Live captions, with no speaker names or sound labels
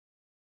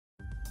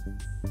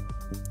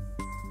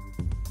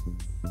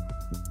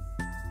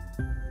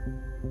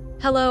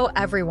Hello,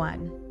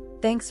 everyone.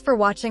 Thanks for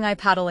watching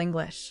iPaddle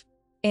English.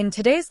 In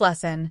today's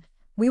lesson,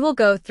 we will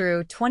go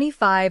through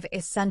 25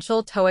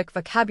 essential TOEIC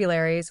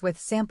vocabularies with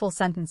sample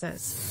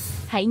sentences.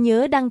 Hãy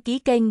nhớ đăng ký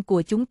kênh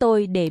của chúng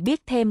tôi để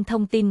biết thêm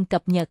thông tin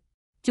cập nhật.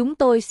 Chúng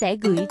tôi sẽ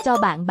gửi cho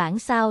bạn bản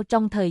sao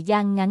trong thời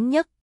gian ngắn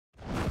nhất.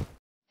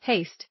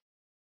 Haste.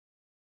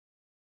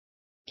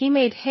 He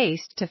made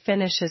haste to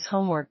finish his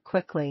homework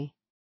quickly.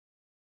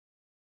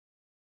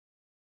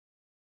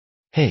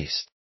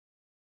 Haste.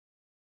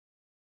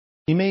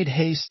 He made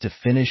haste to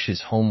finish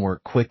his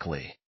homework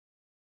quickly.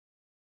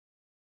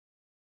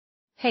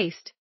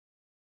 Haste.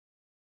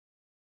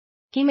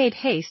 He made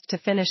haste to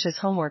finish his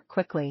homework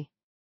quickly.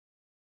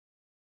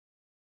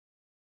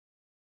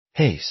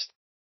 Haste.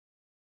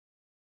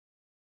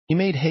 He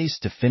made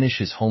haste to finish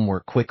his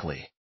homework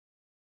quickly.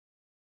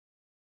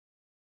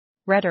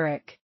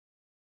 Rhetoric.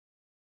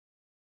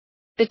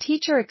 The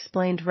teacher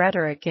explained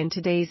rhetoric in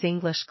today's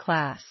English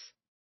class.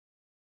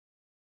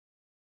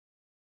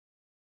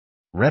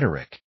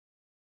 Rhetoric.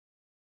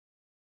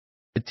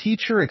 The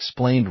teacher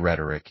explained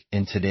rhetoric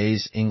in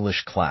today's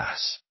English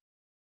class.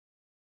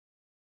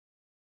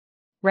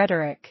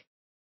 Rhetoric.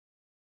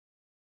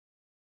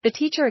 The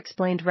teacher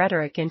explained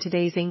rhetoric in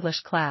today's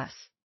English class.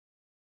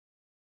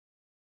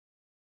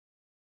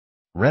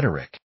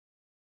 Rhetoric.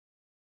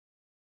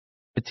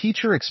 The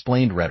teacher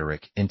explained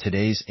rhetoric in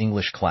today's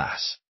English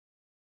class.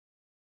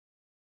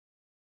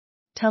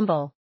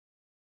 Tumble.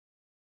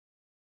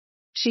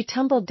 She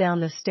tumbled down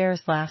the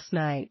stairs last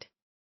night.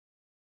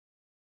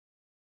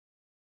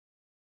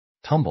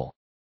 Tumble.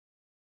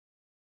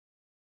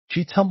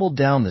 She tumbled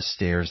down the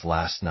stairs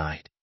last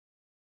night.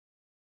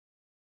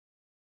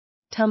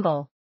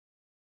 Tumble.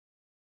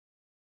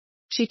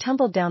 She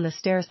tumbled down the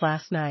stairs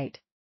last night.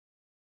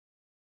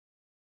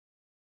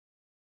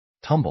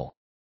 Tumble.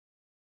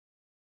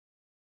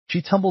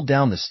 She tumbled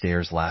down the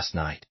stairs last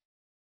night.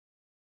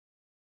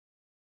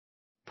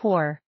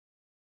 Pore.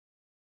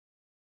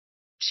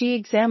 She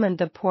examined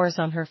the pores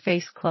on her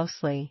face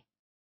closely.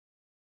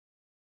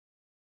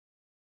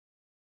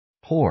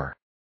 Pore.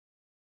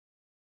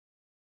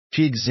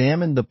 She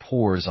examined the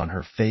pores on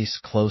her face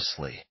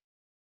closely.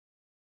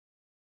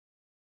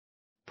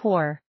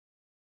 Pore.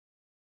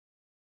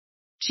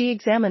 She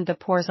examined the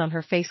pores on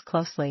her face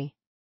closely.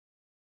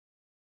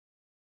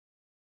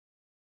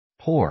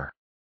 Pore.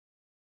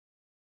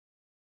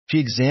 She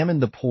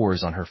examined the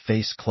pores on her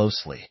face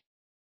closely.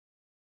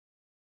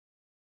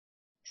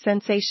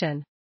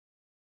 Sensation.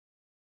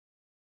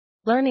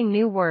 Learning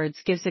new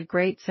words gives a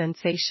great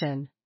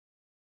sensation.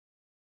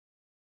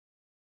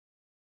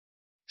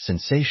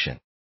 Sensation.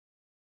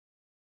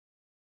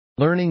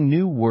 Learning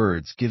new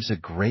words gives a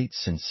great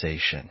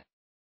sensation.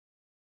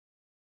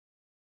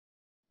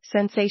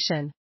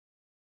 Sensation.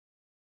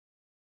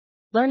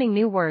 Learning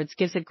new words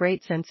gives a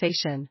great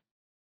sensation.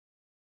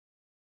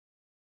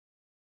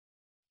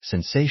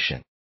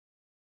 Sensation.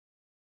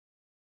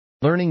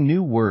 Learning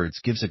new words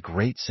gives a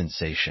great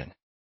sensation.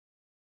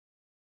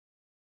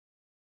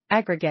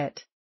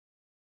 Aggregate.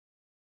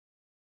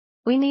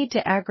 We need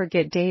to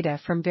aggregate data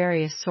from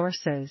various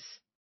sources.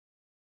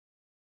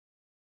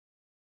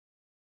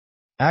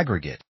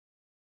 Aggregate.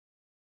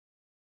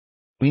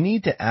 We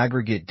need to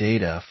aggregate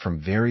data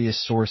from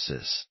various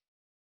sources.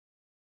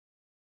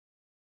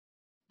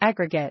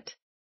 Aggregate.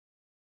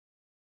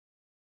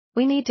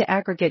 We need to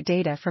aggregate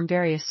data from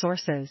various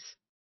sources.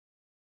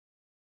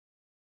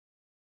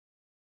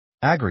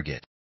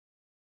 Aggregate.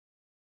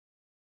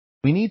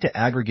 We need to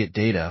aggregate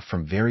data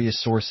from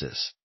various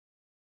sources.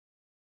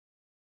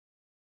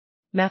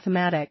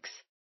 Mathematics.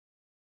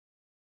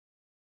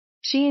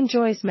 She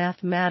enjoys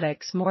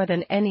mathematics more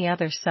than any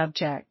other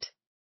subject.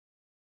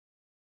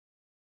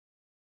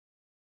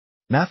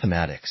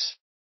 Mathematics.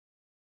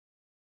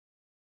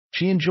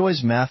 She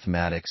enjoys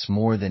mathematics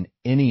more than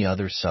any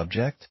other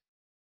subject.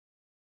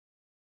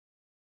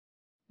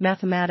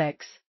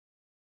 Mathematics.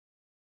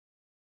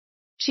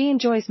 She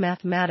enjoys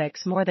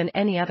mathematics more than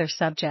any other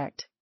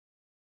subject.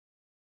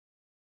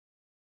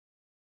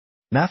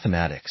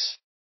 Mathematics.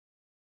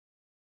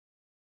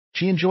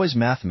 She enjoys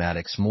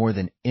mathematics more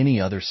than any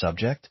other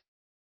subject.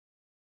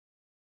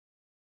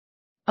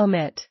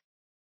 Omit.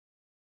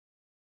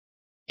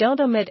 Don't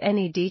omit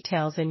any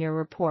details in your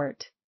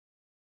report.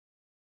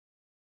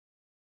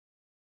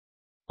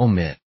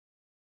 Omit.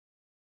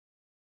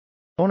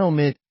 Don't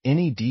omit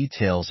any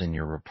details in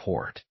your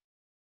report.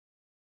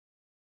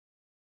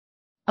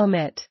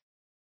 Omit.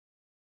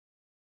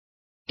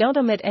 Don't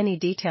omit any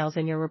details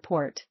in your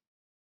report.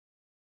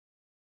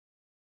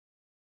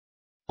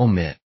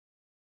 Omit.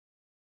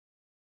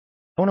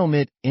 Don't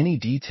omit any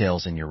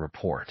details in your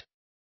report.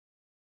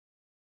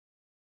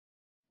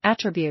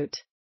 Attribute.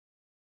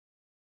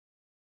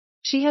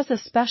 She has a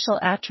special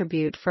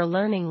attribute for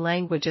learning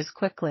languages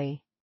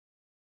quickly.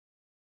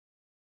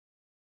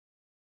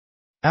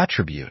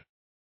 Attribute.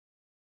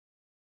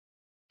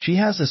 She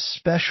has a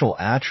special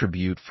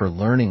attribute for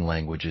learning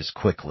languages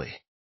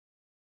quickly.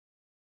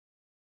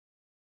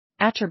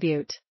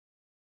 Attribute.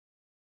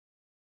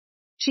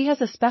 She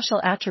has a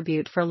special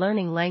attribute for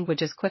learning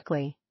languages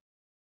quickly.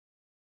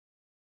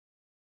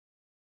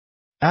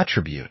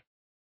 Attribute.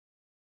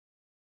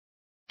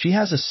 She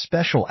has a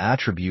special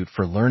attribute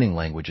for learning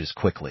languages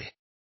quickly.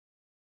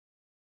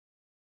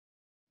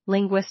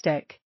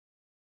 Linguistic.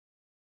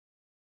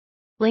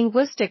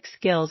 Linguistic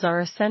skills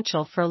are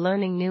essential for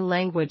learning new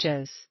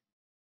languages.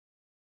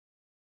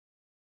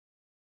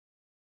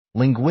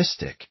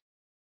 Linguistic.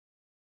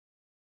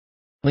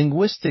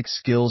 Linguistic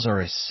skills are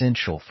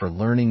essential for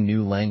learning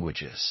new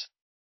languages.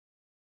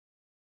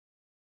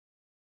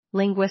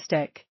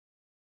 Linguistic.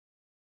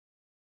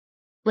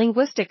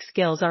 Linguistic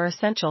skills are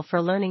essential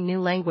for learning new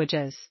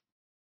languages.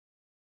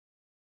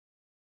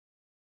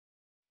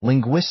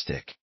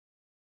 Linguistic.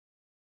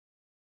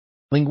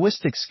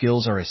 Linguistic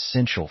skills are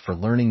essential for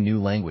learning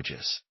new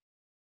languages.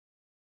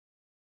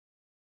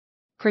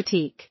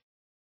 Critique.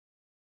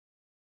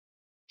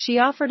 She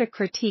offered a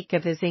critique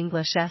of his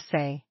English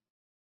essay.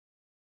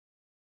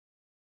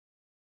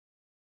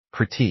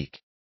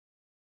 Critique.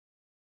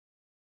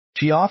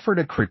 She offered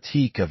a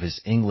critique of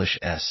his English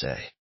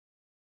essay.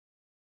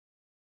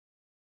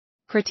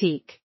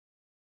 Critique.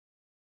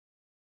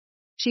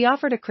 She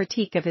offered a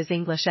critique of his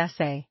English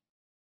essay.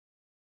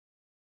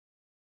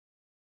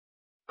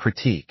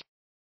 Critique.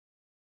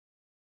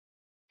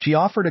 She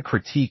offered a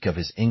critique of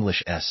his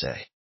English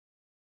essay.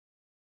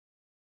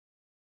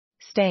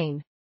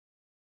 Stain.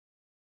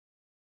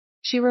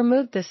 She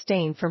removed the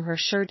stain from her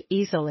shirt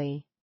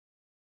easily.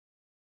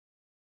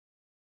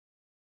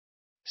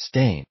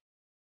 Stain.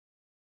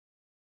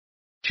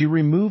 She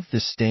removed the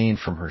stain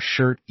from her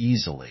shirt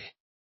easily.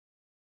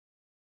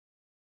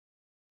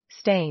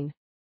 Stain.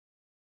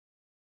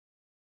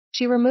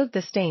 She removed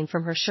the stain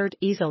from her shirt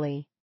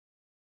easily.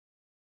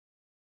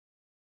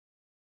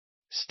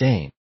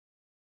 Stain.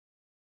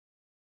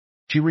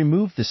 She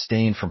removed the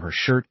stain from her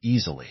shirt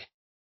easily.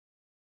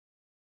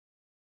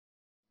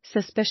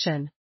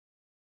 Suspicion.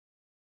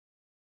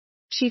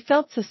 She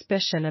felt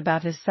suspicion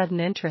about his sudden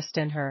interest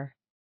in her.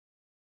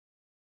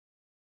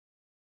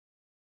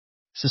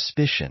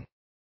 Suspicion.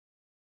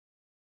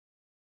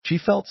 She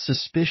felt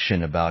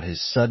suspicion about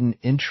his sudden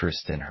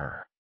interest in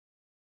her.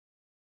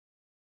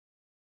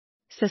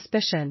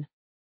 Suspicion.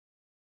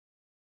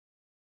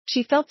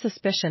 She felt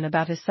suspicion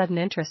about his sudden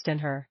interest in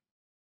her.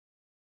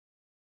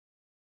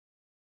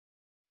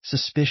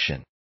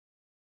 Suspicion.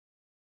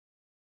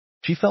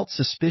 She felt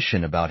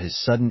suspicion about his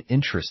sudden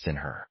interest in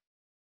her.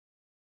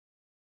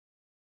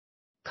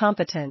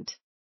 Competent.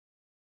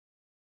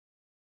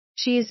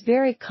 She is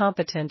very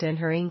competent in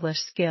her English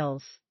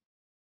skills.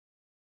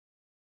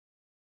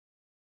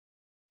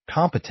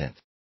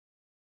 Competent.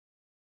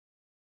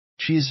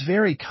 She is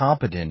very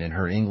competent in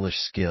her English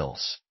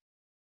skills.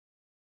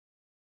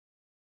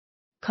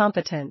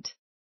 Competent.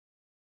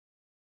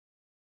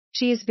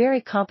 She is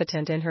very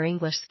competent in her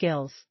English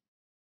skills.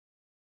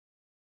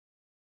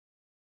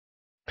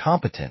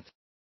 Competent.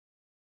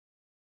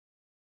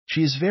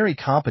 She is very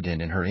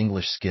competent in her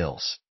English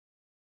skills.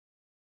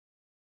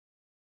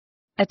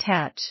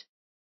 Attach.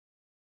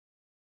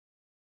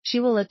 She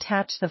will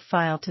attach the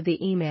file to the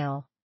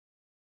email.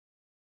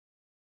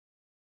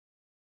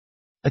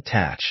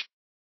 Attach.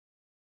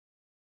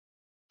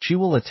 She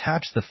will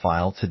attach the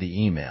file to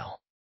the email.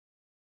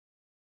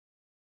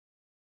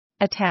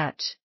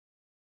 Attach.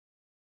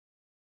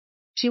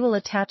 She will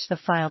attach the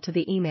file to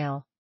the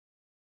email.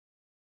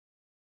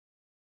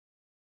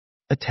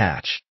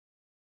 Attach.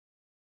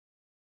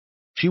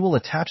 She will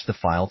attach the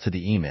file to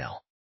the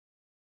email.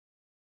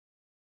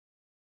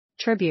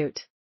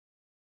 Tribute.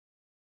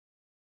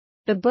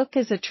 The book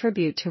is a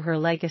tribute to her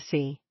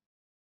legacy.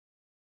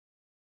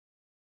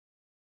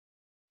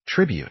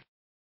 Tribute.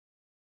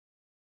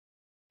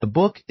 The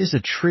book is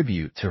a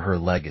tribute to her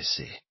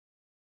legacy.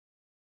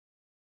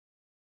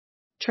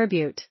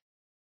 Tribute.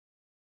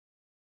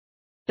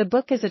 The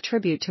book is a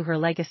tribute to her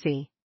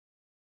legacy.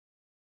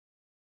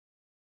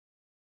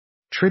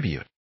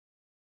 Tribute.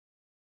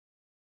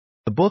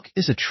 The book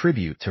is a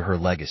tribute to her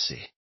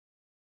legacy.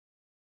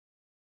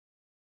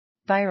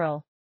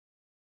 Viral.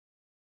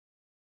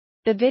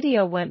 The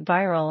video went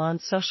viral on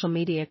social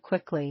media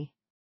quickly.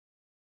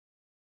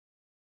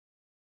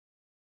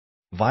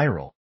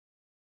 Viral.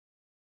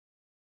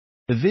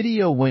 The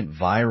video went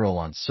viral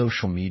on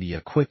social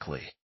media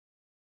quickly.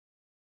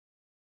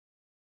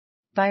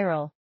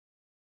 Viral.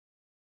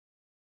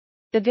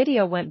 The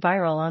video went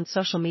viral on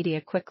social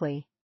media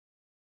quickly.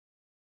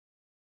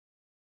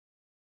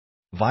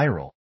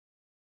 Viral.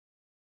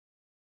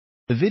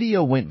 The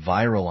video went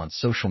viral on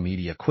social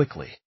media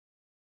quickly.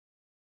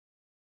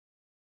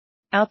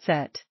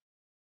 Outset.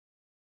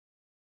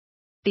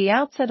 The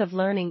outset of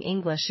learning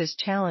English is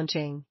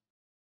challenging.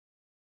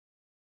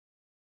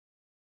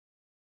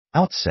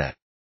 Outset.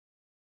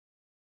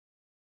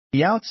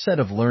 The outset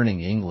of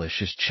learning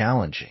English is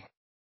challenging.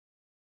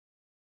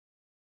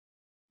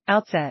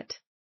 Outset.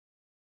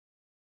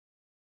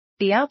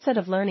 The outset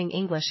of learning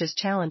English is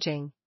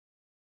challenging.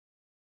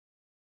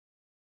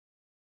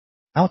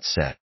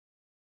 Outset.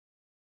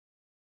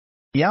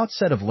 The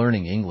outset of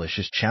learning English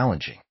is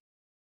challenging.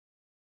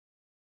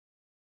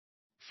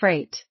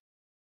 Freight.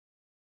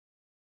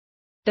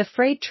 The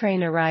freight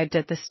train arrived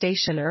at the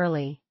station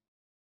early.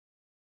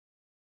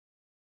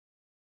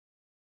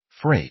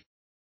 Freight.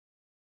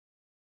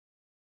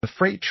 The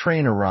freight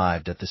train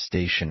arrived at the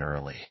station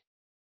early.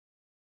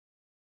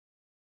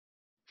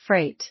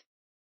 Freight.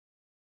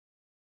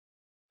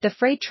 The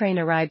freight train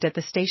arrived at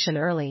the station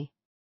early.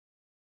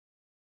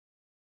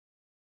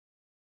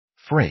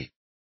 Freight.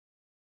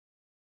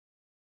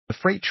 The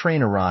freight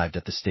train arrived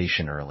at the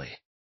station early.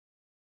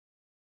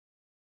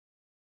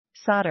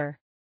 Solder.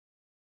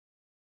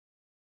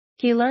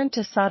 He learned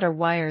to solder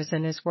wires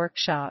in his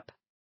workshop.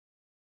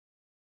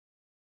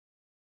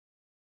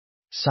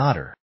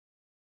 Solder.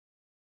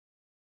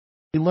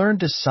 He learned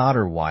to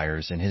solder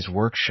wires in his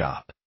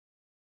workshop.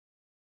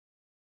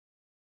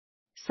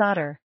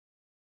 Solder.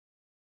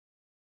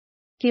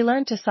 He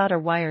learned to solder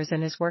wires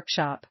in his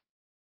workshop.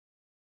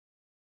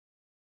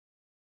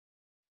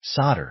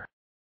 Solder.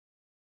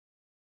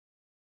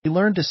 He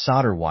learned to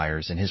solder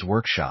wires in his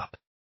workshop.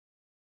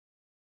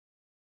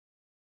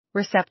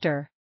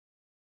 Receptor.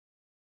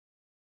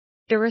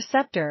 The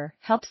receptor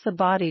helps the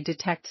body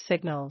detect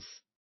signals.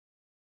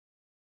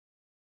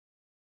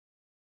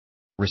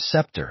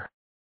 Receptor.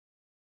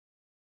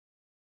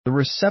 The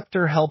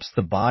receptor helps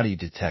the body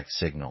detect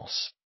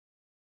signals.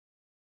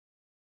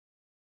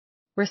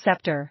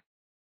 Receptor.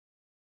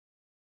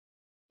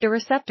 The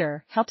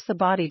receptor helps the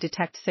body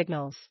detect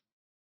signals.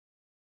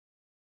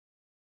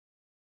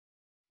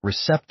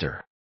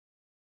 Receptor.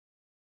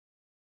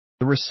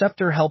 The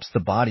receptor helps the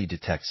body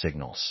detect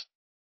signals.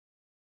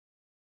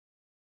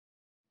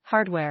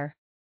 Hardware.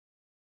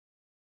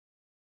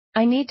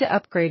 I need to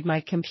upgrade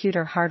my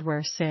computer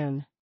hardware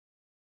soon.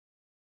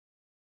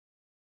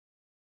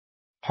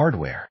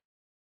 Hardware.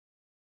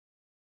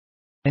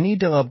 I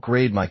need to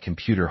upgrade my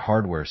computer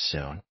hardware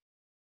soon.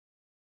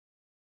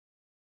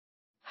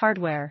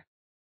 Hardware.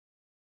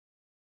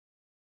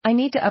 I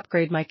need to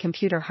upgrade my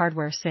computer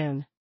hardware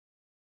soon.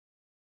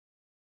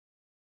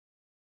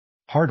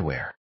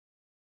 Hardware.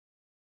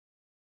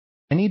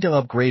 I need to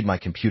upgrade my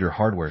computer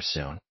hardware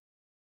soon.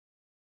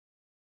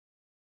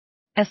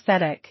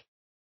 Aesthetic.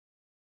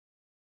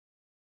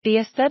 The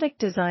aesthetic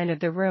design of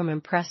the room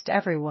impressed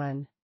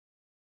everyone.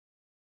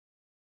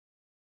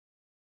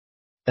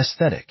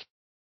 Aesthetic.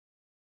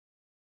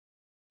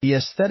 The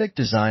aesthetic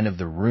design of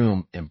the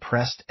room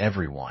impressed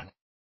everyone.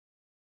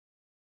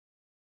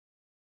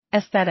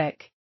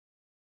 Aesthetic.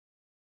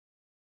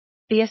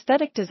 The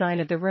aesthetic design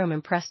of the room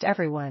impressed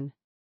everyone.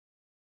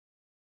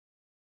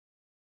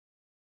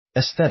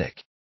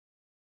 Aesthetic.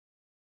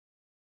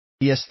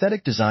 The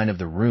aesthetic design of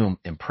the room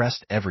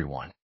impressed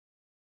everyone.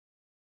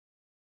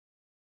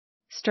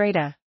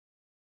 Strata.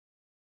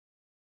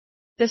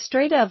 The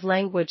strata of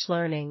language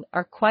learning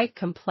are quite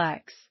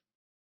complex.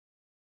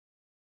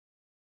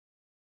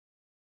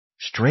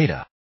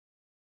 Strata.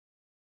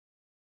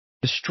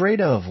 The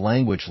strata of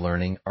language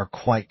learning are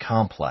quite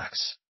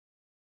complex.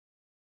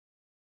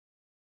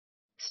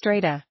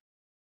 Strata.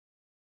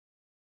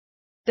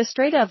 The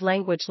strata of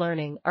language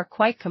learning are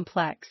quite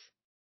complex.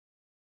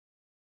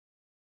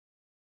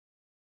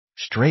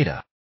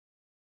 Strata.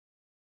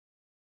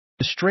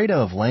 The strata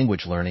of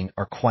language learning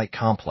are quite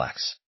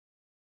complex.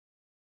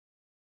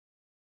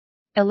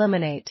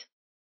 Eliminate.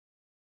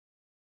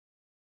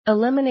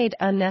 Eliminate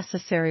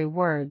unnecessary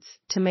words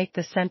to make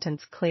the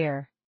sentence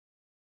clear.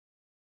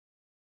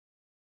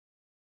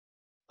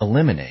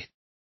 Eliminate.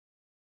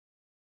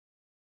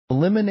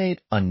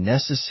 Eliminate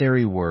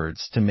unnecessary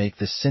words to make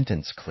the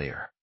sentence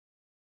clear.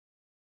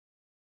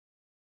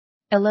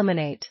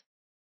 Eliminate.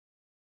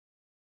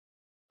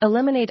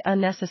 Eliminate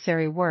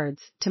unnecessary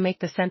words to make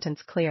the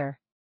sentence clear.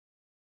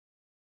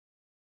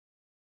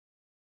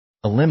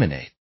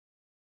 Eliminate.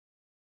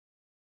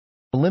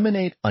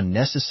 Eliminate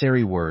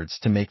unnecessary words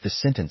to make the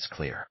sentence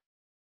clear.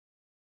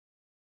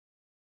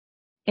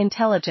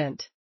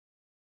 Intelligent.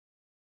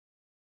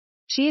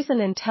 She is an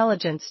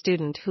intelligent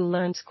student who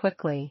learns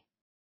quickly.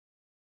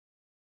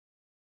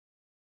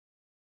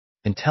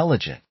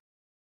 Intelligent.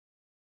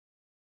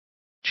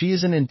 She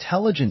is an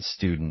intelligent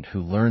student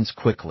who learns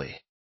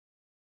quickly.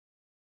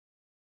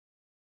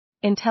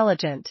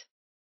 Intelligent.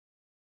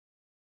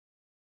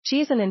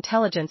 She is an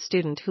intelligent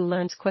student who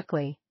learns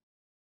quickly.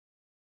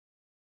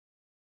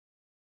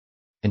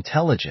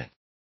 Intelligent.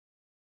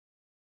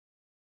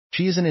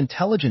 She is an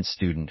intelligent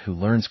student who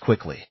learns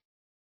quickly.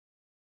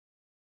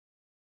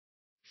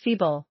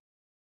 Feeble.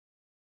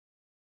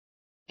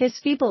 His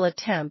feeble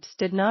attempts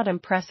did not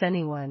impress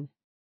anyone.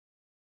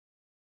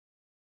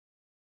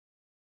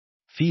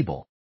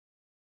 Feeble.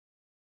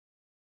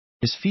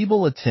 His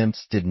feeble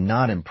attempts did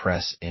not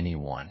impress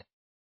anyone.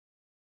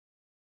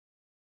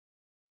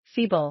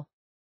 Feeble.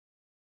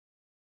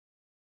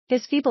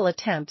 His feeble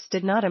attempts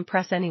did not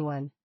impress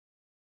anyone.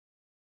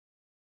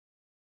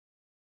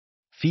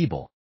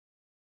 Feeble.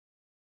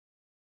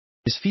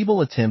 His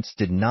feeble attempts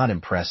did not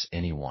impress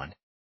anyone.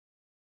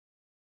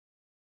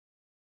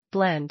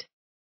 Blend.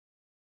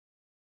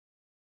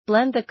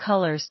 Blend the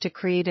colors to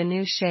create a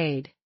new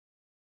shade.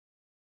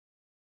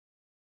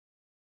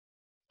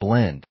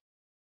 Blend.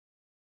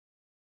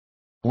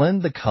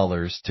 Blend the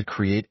colors to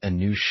create a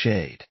new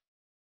shade.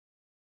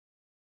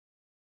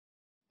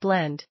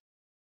 Blend.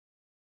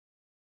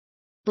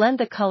 Blend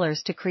the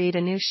colors to create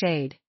a new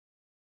shade.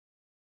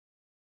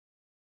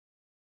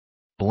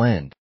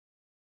 Blend.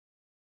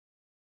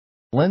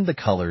 Blend the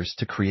colors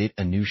to create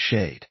a new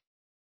shade.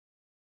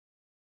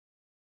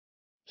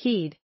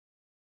 Heed.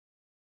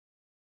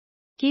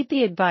 Heed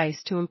the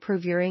advice to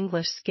improve your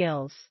English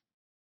skills.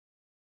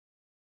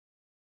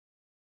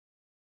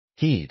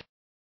 Heed.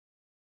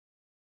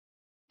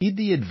 Heed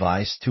the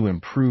advice to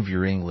improve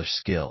your English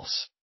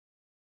skills.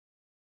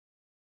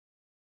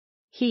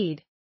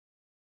 Heed.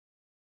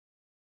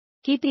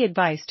 Heed the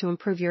advice to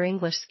improve your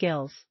English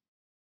skills.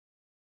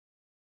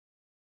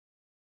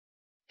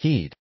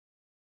 Heed.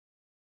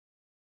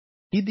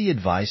 Heed the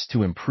advice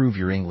to improve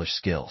your English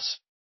skills.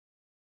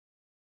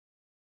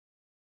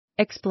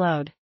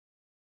 Explode.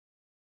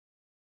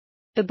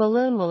 The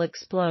balloon will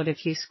explode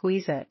if you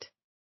squeeze it.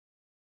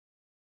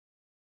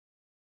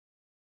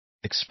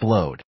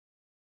 Explode.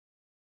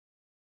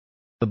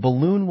 The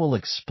balloon will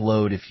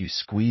explode if you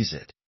squeeze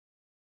it.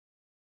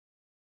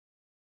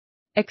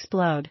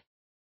 Explode.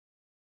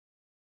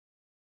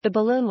 The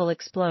balloon will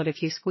explode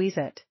if you squeeze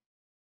it.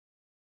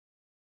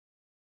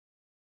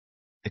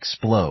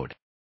 Explode.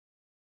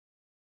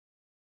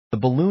 The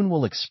balloon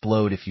will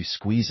explode if you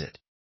squeeze it.